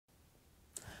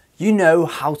You know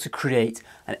how to create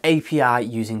an API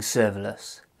using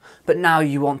serverless, but now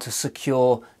you want to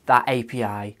secure that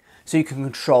API so you can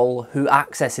control who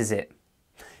accesses it.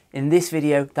 In this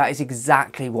video, that is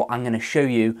exactly what I'm going to show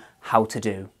you how to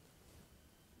do.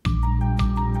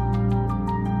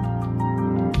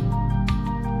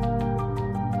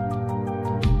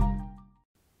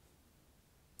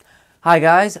 Hi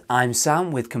guys, I'm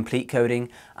Sam with Complete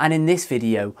Coding, and in this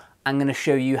video I'm going to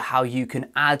show you how you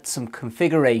can add some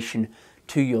configuration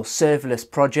to your serverless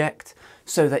project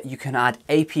so that you can add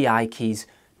API keys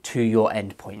to your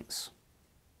endpoints.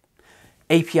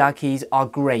 API keys are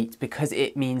great because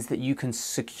it means that you can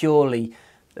securely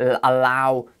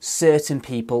allow certain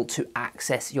people to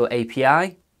access your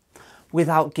API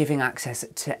without giving access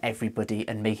to everybody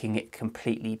and making it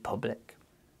completely public.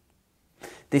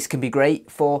 This can be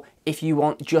great for if you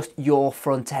want just your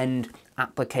front-end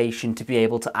application to be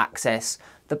able to access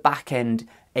the back-end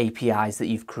APIs that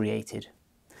you've created.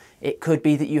 It could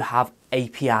be that you have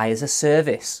API as a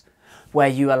service, where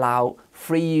you allow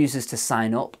free users to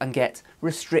sign up and get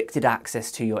restricted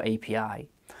access to your API,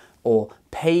 or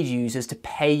paid users to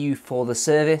pay you for the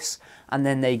service and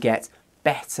then they get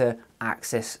better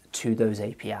access to those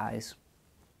APIs.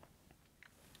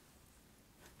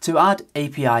 To add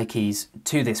API keys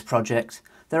to this project,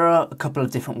 there are a couple of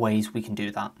different ways we can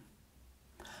do that.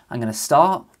 I'm going to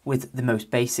start with the most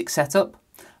basic setup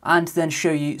and then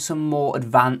show you some more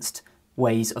advanced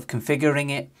ways of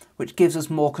configuring it, which gives us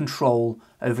more control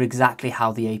over exactly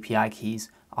how the API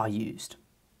keys are used.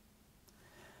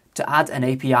 To add an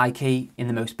API key in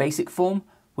the most basic form,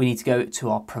 we need to go to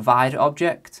our provide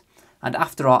object, and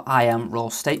after our IAM role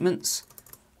statements,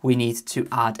 we need to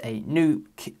add a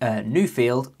new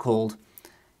field called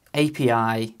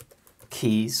API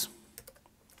keys.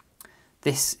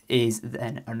 This is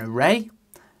then an array,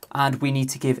 and we need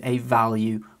to give a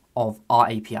value of our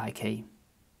API key.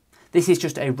 This is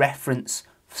just a reference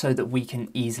so that we can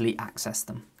easily access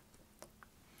them.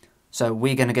 So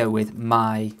we're going to go with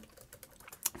my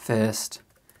first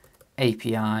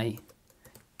API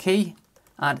key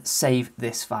and save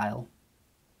this file.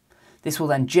 This will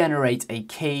then generate a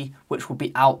key which will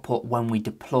be output when we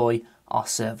deploy our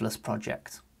serverless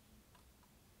project.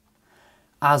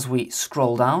 As we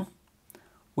scroll down,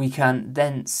 we can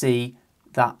then see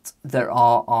that there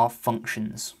are our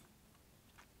functions.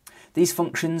 These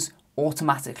functions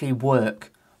automatically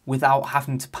work without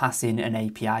having to pass in an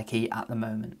API key at the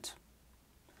moment.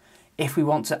 If we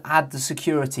want to add the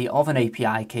security of an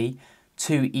API key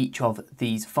to each of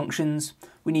these functions,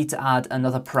 we need to add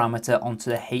another parameter onto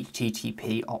the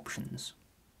HTTP options.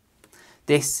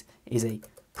 This is a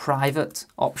private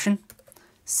option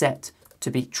set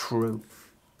to be true.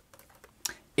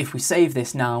 If we save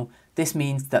this now, this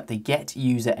means that the get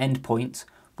user endpoint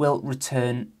will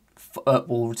return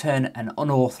an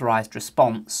unauthorized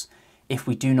response if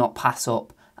we do not pass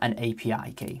up an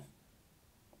API key.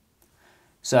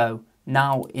 So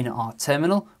now in our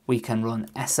terminal, we can run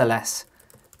SLS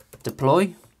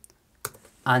deploy,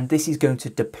 and this is going to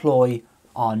deploy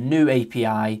our new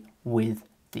API with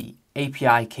the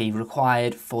API key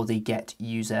required for the get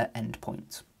user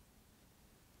endpoint.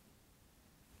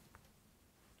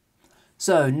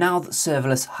 So now that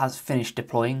serverless has finished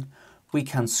deploying, we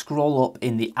can scroll up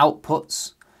in the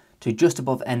outputs to just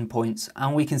above endpoints,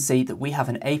 and we can see that we have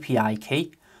an API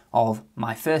key of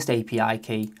my first API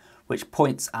key, which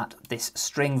points at this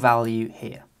string value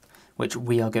here, which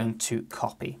we are going to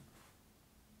copy.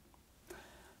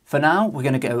 For now, we're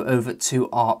going to go over to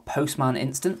our Postman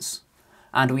instance,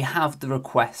 and we have the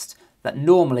request that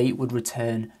normally would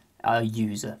return a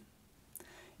user.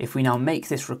 If we now make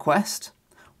this request,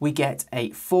 we get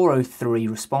a 403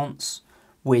 response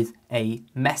with a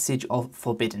message of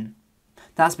forbidden.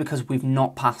 That's because we've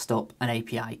not passed up an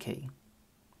API key.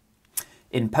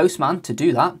 In Postman, to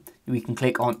do that, we can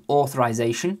click on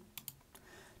authorization,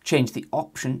 change the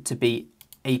option to be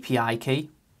API key,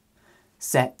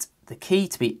 set the key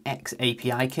to be X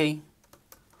API key,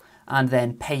 and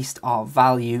then paste our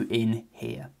value in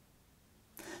here.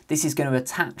 This is going to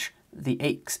attach the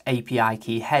X API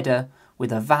key header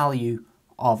with a value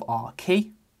of our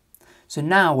key. So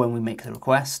now when we make the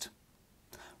request,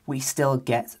 we still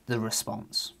get the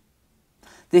response.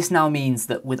 This now means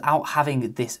that without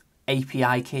having this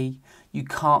API key, you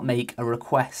can't make a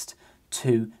request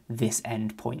to this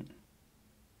endpoint.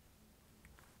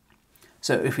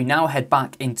 So if we now head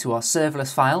back into our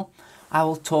serverless file, I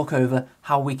will talk over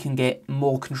how we can get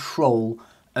more control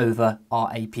over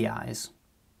our APIs.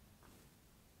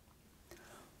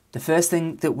 The first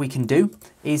thing that we can do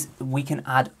is we can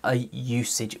add a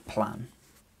usage plan.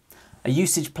 A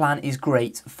usage plan is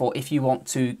great for if you want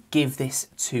to give this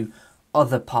to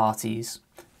other parties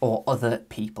or other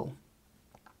people.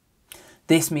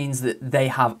 This means that they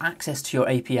have access to your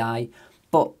API,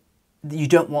 but you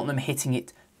don't want them hitting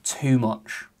it too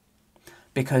much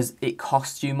because it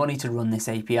costs you money to run this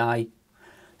API,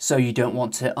 so you don't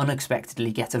want to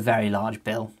unexpectedly get a very large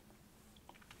bill.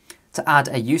 To add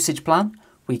a usage plan,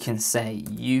 we can say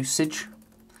usage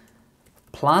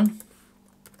plan,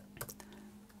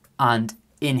 and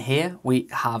in here we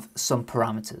have some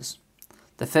parameters.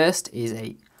 The first is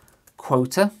a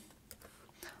quota,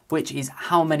 which is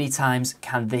how many times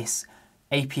can this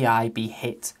API be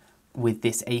hit with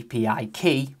this API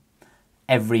key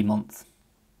every month.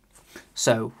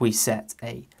 So we set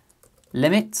a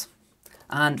limit,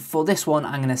 and for this one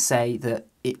I'm going to say that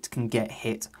it can get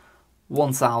hit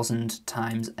 1000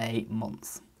 times a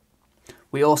month.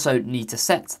 We also need to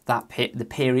set that the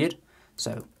period,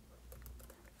 so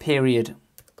period,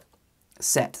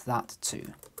 set that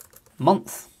to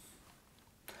month,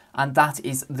 and that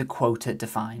is the quota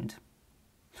defined.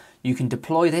 You can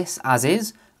deploy this as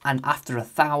is, and after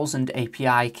 1000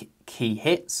 API key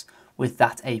hits with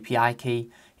that API key,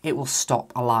 it will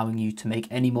stop allowing you to make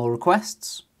any more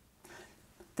requests.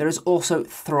 There is also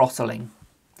throttling.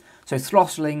 So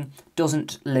throttling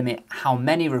doesn't limit how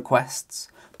many requests,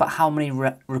 but how many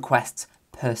requests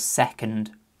per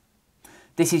second.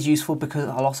 This is useful because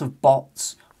a lot of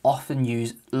bots often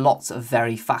use lots of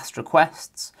very fast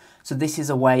requests. So this is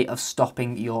a way of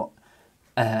stopping your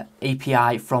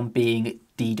API from being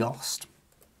DDoSed.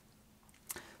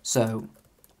 So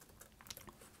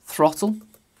throttle,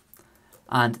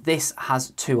 and this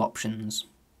has two options.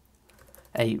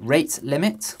 A rate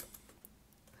limit,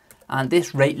 and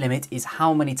this rate limit is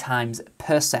how many times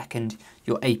per second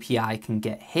your API can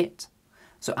get hit.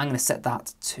 So I'm going to set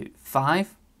that to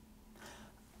 5.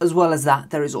 As well as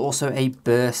that, there is also a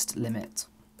burst limit.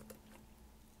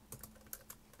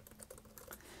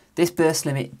 This burst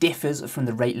limit differs from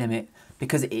the rate limit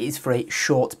because it is for a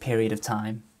short period of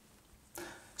time.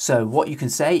 So what you can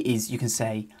say is, you can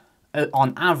say,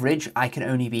 on average, I can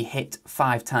only be hit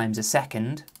 5 times a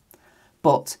second,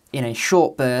 but in a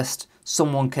short burst,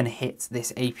 someone can hit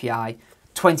this API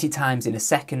 20 times in a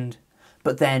second,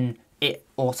 but then it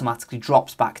automatically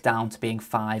drops back down to being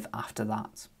 5 after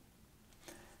that.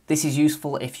 This is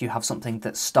useful if you have something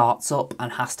that starts up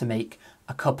and has to make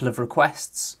a couple of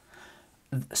requests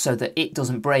so that it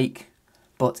doesn't break,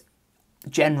 but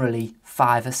generally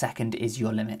 5 a second is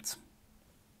your limit.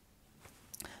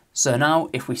 So now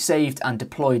if we saved and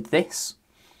deployed this,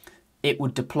 it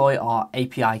would deploy our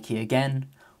API key again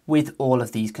with all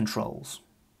of these controls.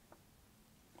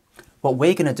 What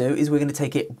we're going to do is we're going to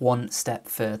take it one step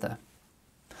further.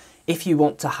 If you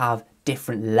want to have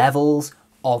different levels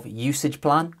of usage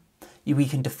plan, we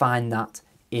can define that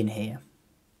in here.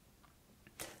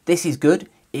 This is good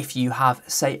if you have,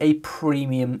 say, a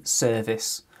premium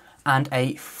service and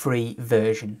a free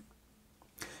version.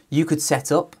 You could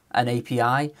set up an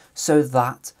API so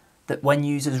that when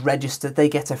users register, they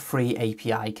get a free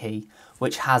API key,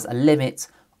 which has a limit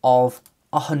of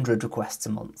 100 requests a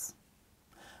month.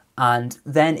 And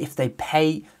then if they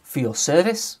pay for your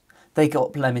service, they get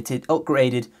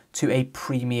upgraded to a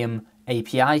premium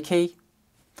API key.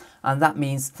 And that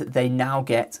means that they now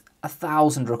get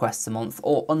 1000 requests a month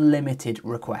or unlimited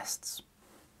requests.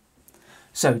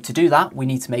 So to do that, we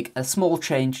need to make a small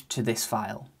change to this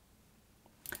file.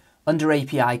 Under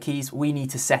API keys, we need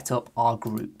to set up our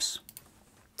groups.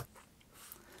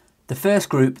 The first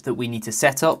group that we need to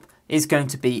set up is going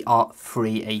to be our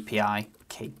free API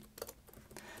key.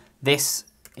 This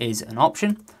is an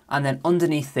option, and then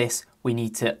underneath this, we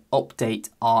need to update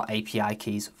our API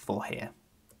keys for here.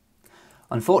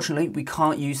 Unfortunately, we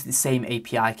can't use the same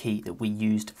API key that we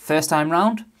used first time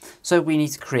round, so we need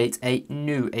to create a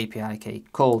new API key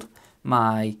called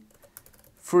my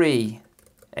free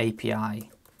API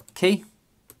key.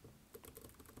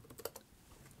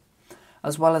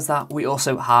 As well as that, we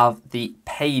also have the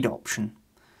paid option.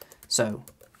 So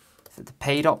for the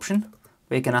paid option,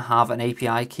 we're going to have an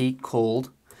API key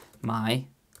called my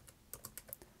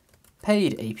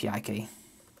paid API key.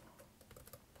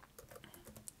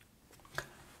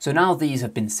 So now these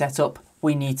have been set up,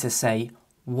 we need to say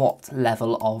what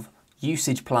level of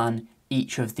usage plan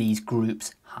each of these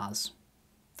groups has.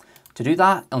 To do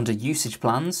that, under usage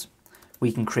plans,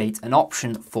 we can create an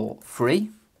option for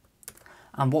free.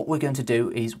 And what we're going to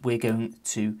do is we're going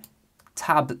to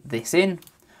tab this in.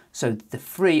 So the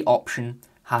free option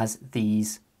has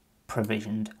these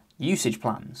provisioned usage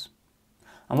plans.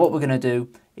 And what we're going to do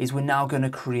is we're now going to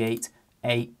create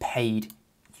a paid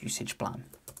usage plan.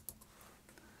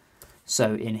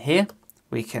 So in here,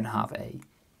 we can have a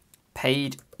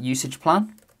paid usage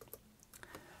plan,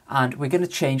 and we're going to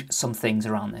change some things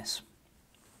around this.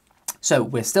 So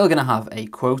we're still going to have a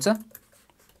quota,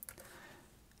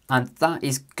 and that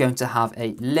is going to have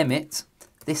a limit,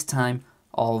 this time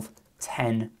of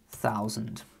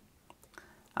 10,000.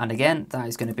 And again, that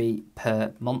is going to be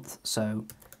per month, so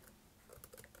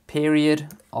period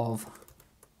of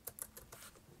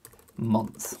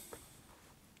month.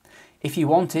 If you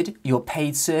wanted, your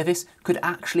paid service could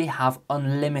actually have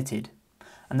unlimited.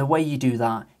 And the way you do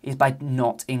that is by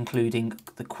not including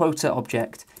the quota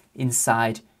object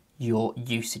inside your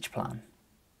usage plan.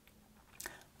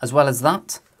 As well as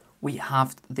that, we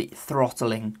have the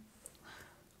throttling.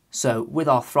 So with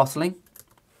our throttling,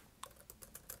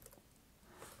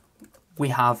 we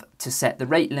have to set the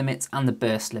rate limit and the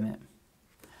burst limit.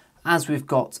 As we've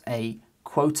got a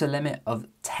quota limit of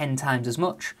 10 times as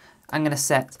much, I'm going to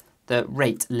set the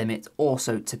rate limit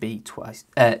also to be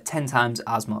 10 times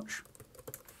as much.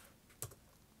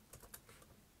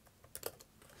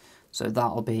 So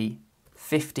that'll be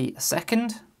 50 a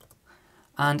second,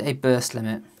 and a burst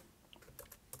limit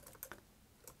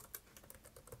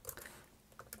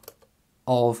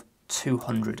of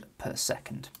 200 per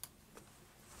second.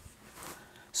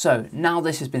 So now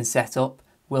this has been set up,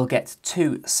 we'll get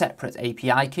two separate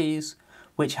API keys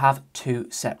which have two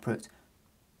separate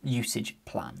usage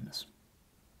plans.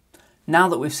 Now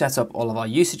that we've set up all of our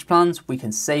usage plans, we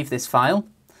can save this file,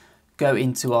 go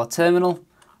into our terminal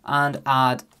and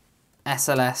add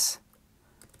SLS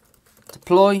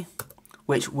deploy,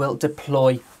 which will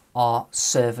deploy our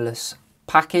serverless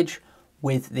package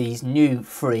with these new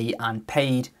free and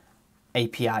paid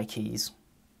API keys.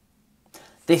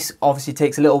 This obviously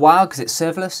takes a little while because it's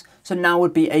serverless, so now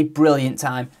would be a brilliant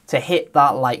time to hit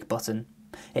that like button.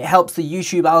 It helps the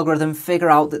YouTube algorithm figure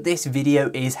out that this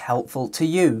video is helpful to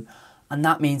you, and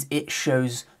that means it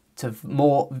shows to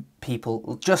more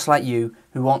people just like you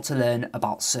who want to learn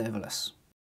about serverless.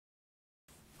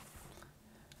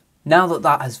 Now that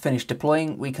that has finished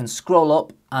deploying, we can scroll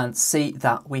up and see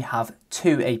that we have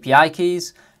two API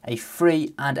keys, a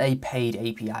free and a paid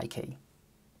API key.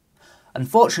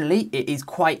 Unfortunately, it is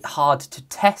quite hard to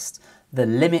test the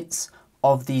limits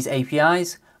of these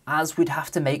APIs, as we'd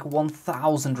have to make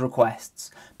 1,000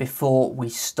 requests before we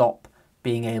stop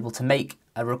being able to make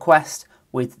a request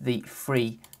with the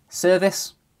free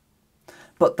service.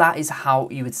 But that is how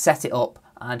you would set it up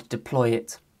and deploy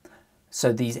it.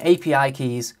 So these API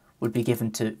keys would be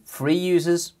given to free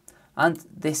users, and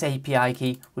this API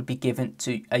key would be given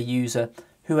to a user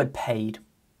who had paid.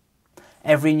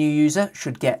 Every new user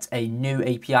should get a new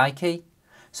API key,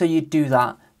 so you'd do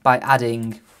that by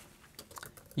adding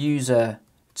user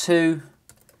to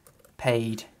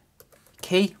paid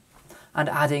key and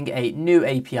adding a new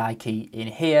API key in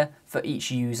here for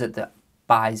each user that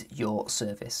buys your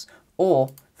service, or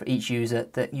for each user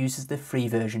that uses the free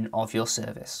version of your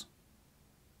service.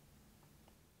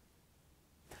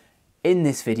 In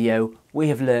this video, we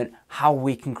have learned how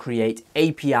we can create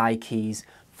API keys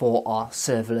for our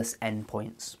serverless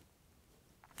endpoints.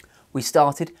 We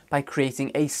started by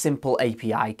creating a simple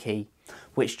API key,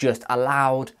 which just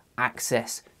allowed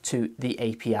access to the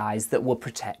APIs that were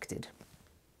protected.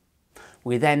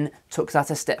 We then took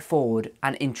that a step forward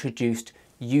and introduced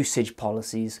usage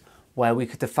policies, where we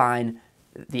could define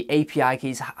the API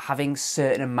keys having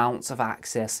certain amounts of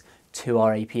access to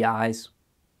our APIs.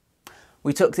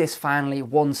 We took this finally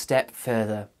one step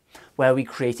further, where we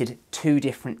created two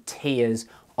different tiers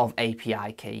of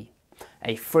API key.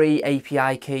 A free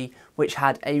API key, which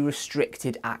had a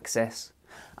restricted access,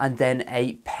 and then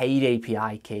a paid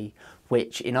API key,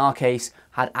 which in our case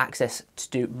had access to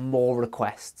do more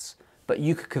requests, but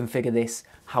you could configure this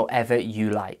however you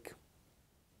like.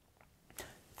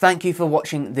 Thank you for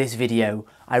watching this video.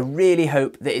 I really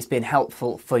hope that it's been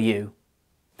helpful for you.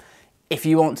 If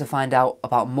you want to find out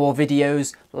about more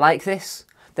videos like this,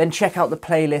 then check out the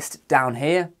playlist down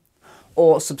here,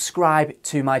 or subscribe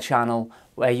to my channel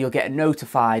where you'll get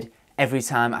notified every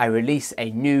time I release a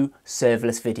new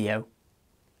serverless video.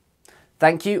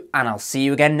 Thank you, and I'll see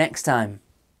you again next time.